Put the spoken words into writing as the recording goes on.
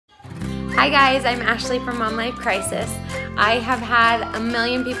Hi guys, I'm Ashley from Mom Life Crisis. I have had a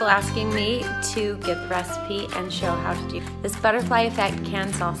million people asking me to get the recipe and show how to do this butterfly effect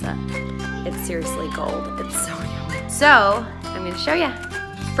canned salsa. It's seriously gold. It's so yummy. So, I'm gonna show you.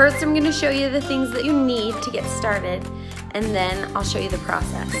 First, I'm gonna show you the things that you need to get started, and then I'll show you the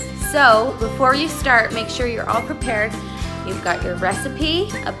process. So, before you start, make sure you're all prepared. You've got your recipe,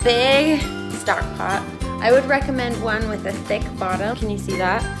 a big stock pot. I would recommend one with a thick bottom. Can you see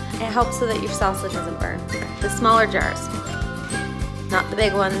that? It helps so that your salsa doesn't burn. The smaller jars, not the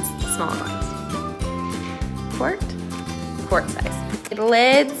big ones, the smaller ones. Quart size.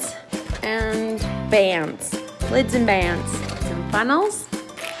 Lids and bands. Lids and bands. Some funnels.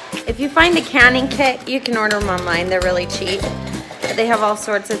 If you find a canning kit, you can order them online. They're really cheap. But they have all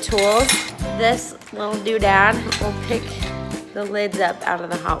sorts of tools. This little doodad will pick the lids up out of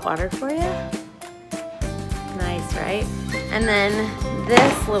the hot water for you. Nice, right? And then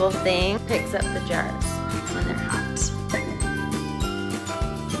this little thing picks up the jars when they're hot.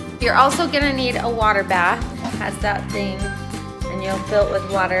 You're also gonna need a water bath. It has that thing, and you'll fill it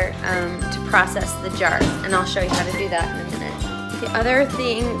with water to process the jars. And I'll show you how to do that in a minute. The other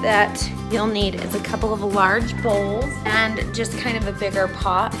thing that you'll need is a couple of large bowls and just kind of a bigger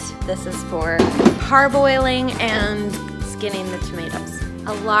pot. This is for parboiling and skinning the tomatoes.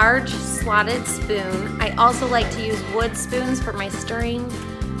 A large slotted spoon. I also like to use wood spoons for my stirring,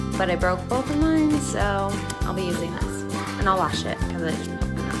 but I broke both of mine, so I'll be using this. And I'll wash it because it's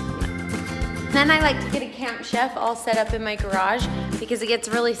enough. Then I like to get a Camp Chef all set up in my garage because it gets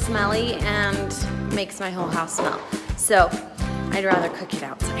really smelly and makes my whole house smell. So I'd rather cook it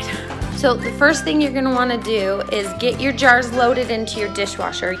outside. So the first thing you're gonna wanna do is get your jars loaded into your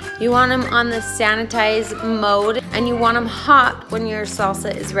dishwasher. You want them on the sanitize mode, and you want them hot when your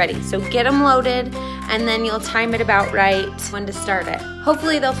salsa is ready. So get them loaded, and then you'll time it about right when to start it.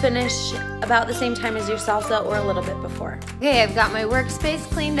 Hopefully they'll finish about the same time as your salsa or a little bit before. Okay, I've got my workspace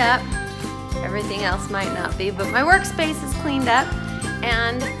cleaned up. Everything else might not be, but my workspace is cleaned up.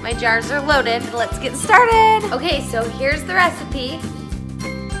 And my jars are loaded. Let's get started. Okay, so here's the recipe.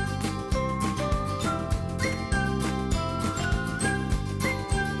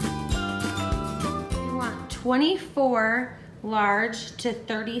 You want 24 large to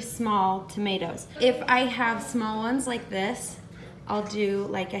 30 small tomatoes. If I have small ones like this, I'll do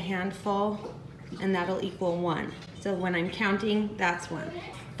like a handful, and that'll equal 1. So when I'm counting, that's 1.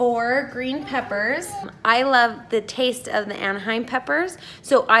 4 green peppers. I love the taste of the Anaheim peppers,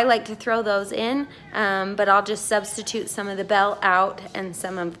 so I like to throw those in, but I'll just substitute some of the bell out and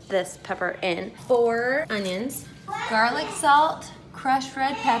some of this pepper in. 4 onions, garlic salt, crushed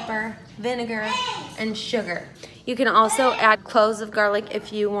red pepper, vinegar, and sugar. You can also add cloves of garlic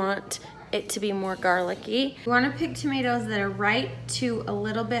if you want it to be more garlicky. You want to pick tomatoes that are ripe to a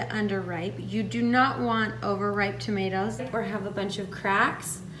little bit underripe. You do not want overripe tomatoes or have a bunch of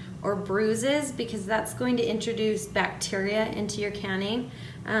cracks or bruises, because that's going to introduce bacteria into your canning.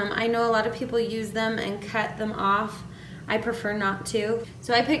 I know a lot of people use them and cut them off. I prefer not to.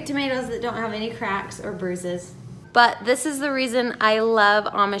 So I pick tomatoes that don't have any cracks or bruises. But this is the reason I love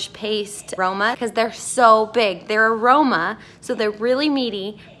Amish paste aroma, because they're so big. They're aroma, so they're really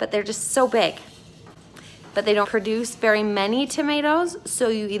meaty, but they're just so big. But they don't produce very many tomatoes, so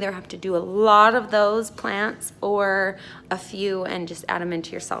you either have to do a lot of those plants or a few and just add them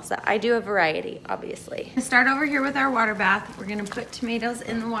into your salsa. I do a variety, obviously. To start over here with our water bath, we're gonna put tomatoes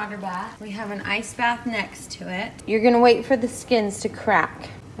in the water bath. We have an ice bath next to it. You're gonna wait for the skins to crack.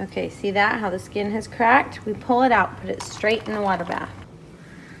 Okay, see that, how the skin has cracked? We pull it out, put it straight in the water bath.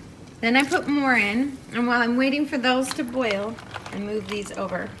 Then I put more in, and while I'm waiting for those to boil, I move these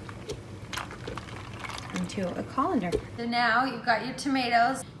over into a colander. So now you've got your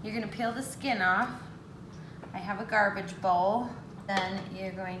tomatoes. You're gonna peel the skin off. I have a garbage bowl. Then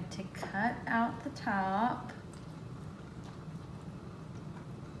you're going to cut out the top.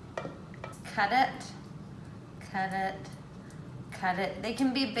 Cut it, cut it, cut it. They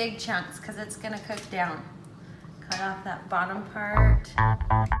can be big chunks because it's gonna cook down. Cut off that bottom part.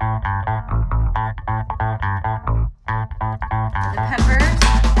 The peppers.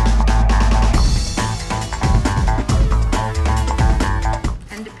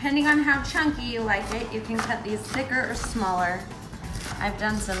 Depending on how chunky you like it, you can cut these thicker or smaller. I've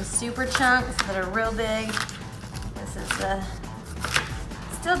done some super chunks that are real big. This is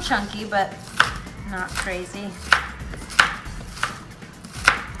still chunky, but not crazy.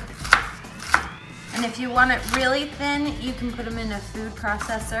 And if you want it really thin, you can put them in a food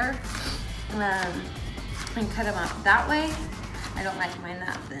processor and cut them up that way. I don't like mine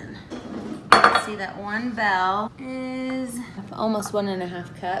that thin. See that one bell is almost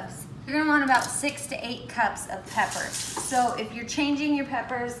 1.5 cups. You're gonna want about 6 to 8 cups of peppers. So if you're changing your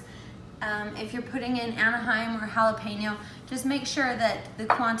peppers, if you're putting in Anaheim or jalapeno, just make sure that the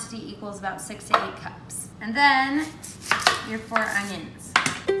quantity equals about 6 to 8 cups. And then your 4 onions.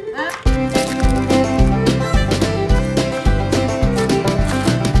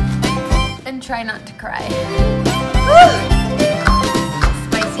 And try not to cry.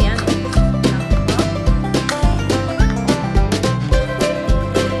 Spicy onions.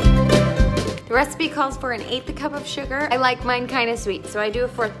 The recipe calls for an 1/8 cup of sugar. I like mine kind of sweet, so I do a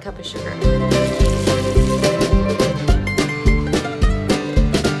 1/4 cup of sugar.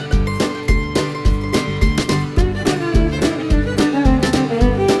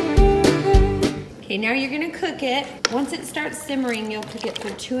 Okay, now you're gonna cook it. Once it starts simmering, you'll cook it for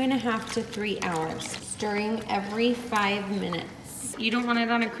 2.5 to 3 hours, stirring every 5 minutes. You don't want it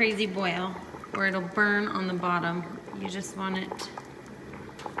on a crazy boil or it'll burn on the bottom. You just want it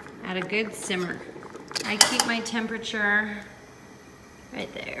at a good simmer. I keep my temperature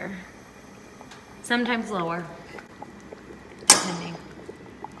right there. Sometimes lower, depending.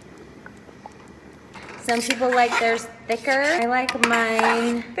 Some people like theirs thicker. I like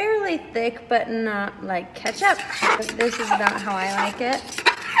mine fairly thick, but not like ketchup. This is about how I like it.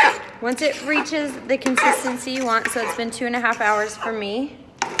 Once it reaches the consistency you want, so it's been 2.5 hours for me,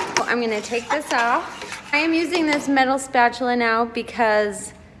 well, I'm gonna take this off. I am using this metal spatula now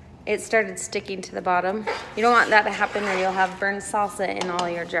because it started sticking to the bottom. You don't want that to happen or you'll have burned salsa in all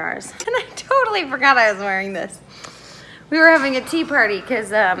your jars. And I totally forgot I was wearing this. We were having a tea party because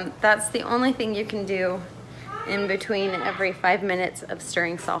that's the only thing you can do in between every 5 minutes of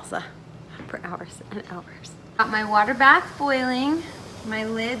stirring salsa for hours and hours. Got my water bath boiling. My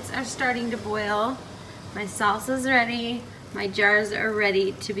lids are starting to boil. My salsa's ready. My jars are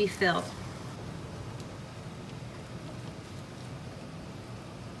ready to be filled.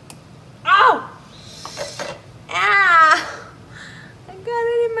 Oh! Ah! I got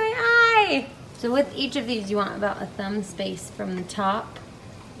it in my eye! So with each of these, you want about a thumb space from the top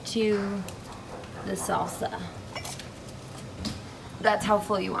to the salsa. That's how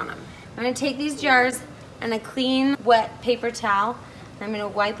full you want them. I'm gonna take these jars and a clean, wet paper towel, and I'm gonna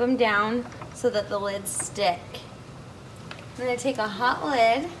wipe them down so that the lids stick. I'm gonna take a hot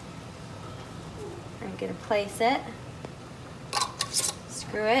lid, I'm gonna place it,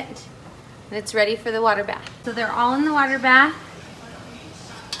 screw it, and it's ready for the water bath. So they're all in the water bath.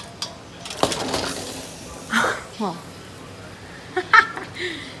 Well,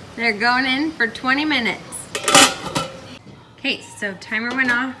 they're going in for 20 minutes. Okay, so timer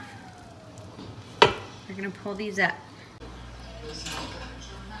went off. We're gonna pull these up.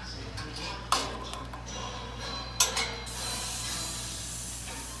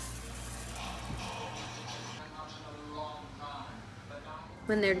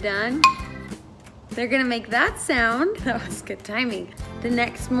 When they're done, they're gonna make that sound. That was good timing. The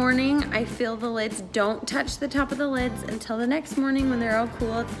next morning, I fill the lids. Don't touch the top of the lids until the next morning when they're all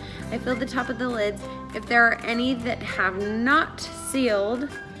cooled. I fill the top of the lids. If there are any that have not sealed,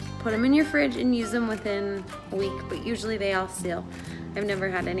 put them in your fridge and use them within a week, but usually they all seal. I've never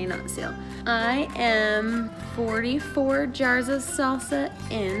had any not seal. I am 44 jars of salsa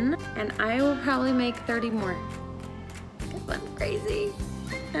in, and I will probably make 30 more. That's crazy.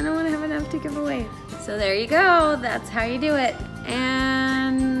 I don't want to have enough to give away. So there you go, that's how you do it.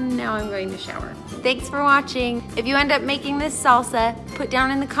 And now I'm going to shower. Thanks for watching. If you end up making this salsa, put down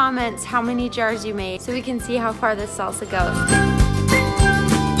in the comments how many jars you made so we can see how far this salsa goes.